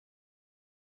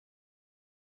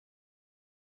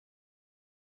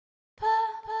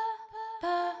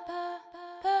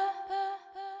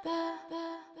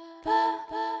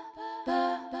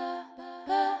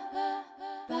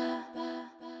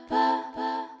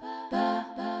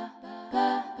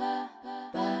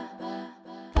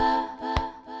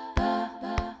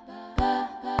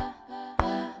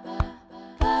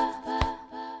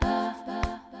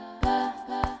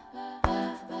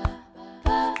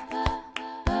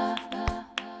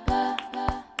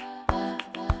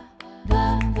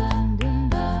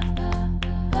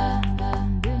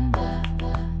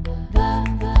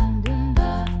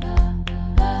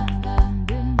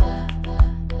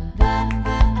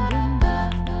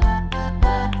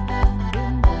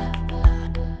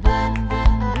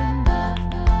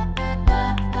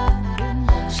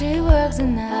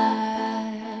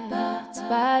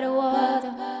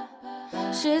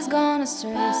gone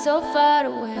astray, so far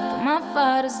away from my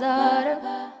father's daughter.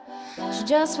 She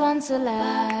just wants a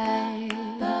life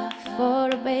for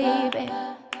a baby.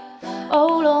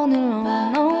 All on her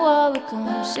own, no war will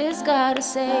come, she's gotta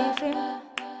save him.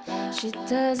 She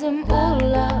tells him, oh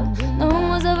love, no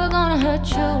one's ever gonna hurt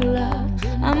you, love.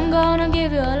 I'm gonna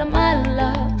give you all of my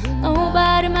love,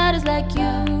 nobody matters like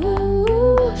you.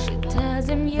 She tells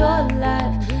him, your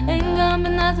life ain't gonna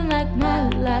be nothing like my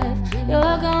life.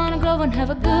 You're gonna grow and have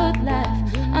a good life.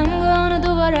 I'm gonna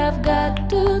do what I've got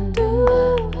to do.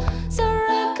 So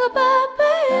rockabye,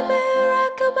 baby,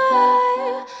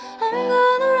 rockabye. I'm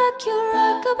gonna rock you,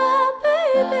 rockabye,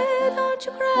 baby, don't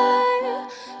you cry.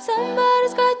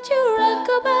 Somebody's got you,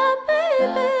 rockabye,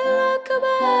 baby,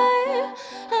 rockabye.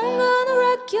 I'm gonna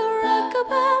rock you,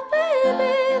 rockabye,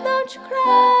 baby, don't you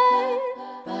cry.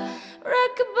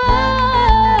 Rockabye,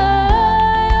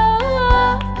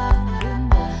 oh,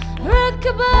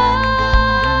 rockabye,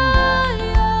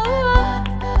 oh,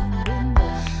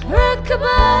 rockabye,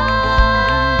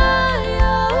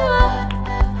 oh,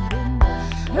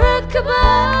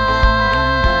 rockabye.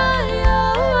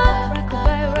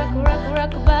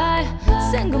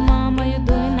 Single mom, what you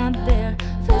doing out there?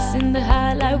 Facing the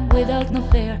high life without no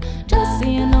fear. Just so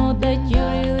you know that you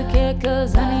really care,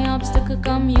 cause any obstacle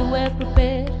come you were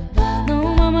prepared.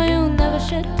 No mama, you never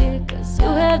shed tear, cause you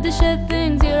have to shed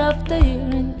things year after year.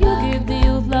 And you give the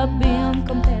youth love beyond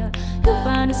compare. You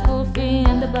find the school fee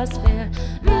and the bus fare.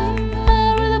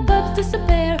 Where the pups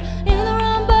disappear. In the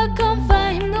round but can't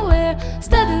find him nowhere.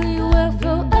 Steadily you work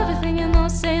for everything you know.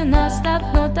 Say no stop,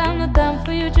 no time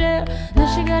for your jail.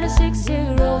 She got a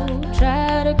 6-year-old,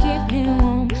 try to keep him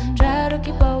warm, try to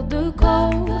keep out the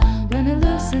cold. When he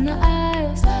looks in her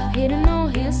eyes, he don't know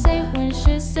he'll say when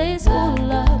she says, oh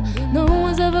love, no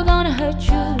one's ever gonna hurt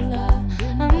you, love.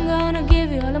 I'm gonna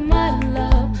give you all of my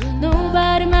love,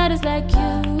 nobody matters like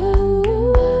you.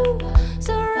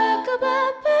 So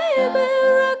rockabye, baby,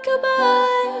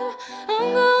 rockabye.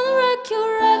 I'm gonna rock you,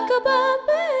 rockabye,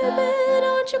 baby,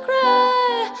 don't you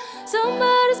cry.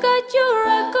 Somebody's got you,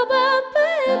 rockabye,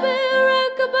 baby,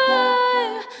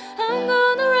 rockabye. I'm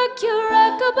gonna rock you,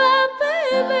 rockabye,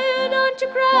 baby, don't you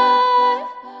cry.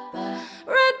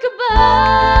 Rockabye,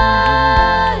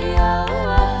 oh,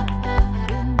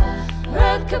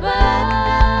 rockabye,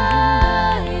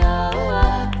 oh,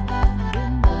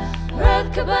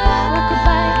 rockabye,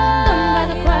 rockabye. Don't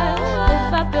bother cry,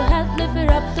 lift up your head, lift it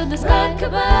up to the sky.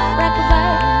 Rockabye, rockabye,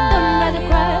 don't bother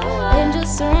cry,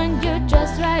 angels surround you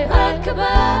just right.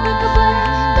 Rockabye, rockabye,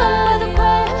 don't bother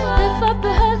cry, lift up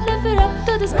your head, lift it up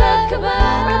to the sky. Rockabye,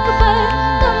 rockabye.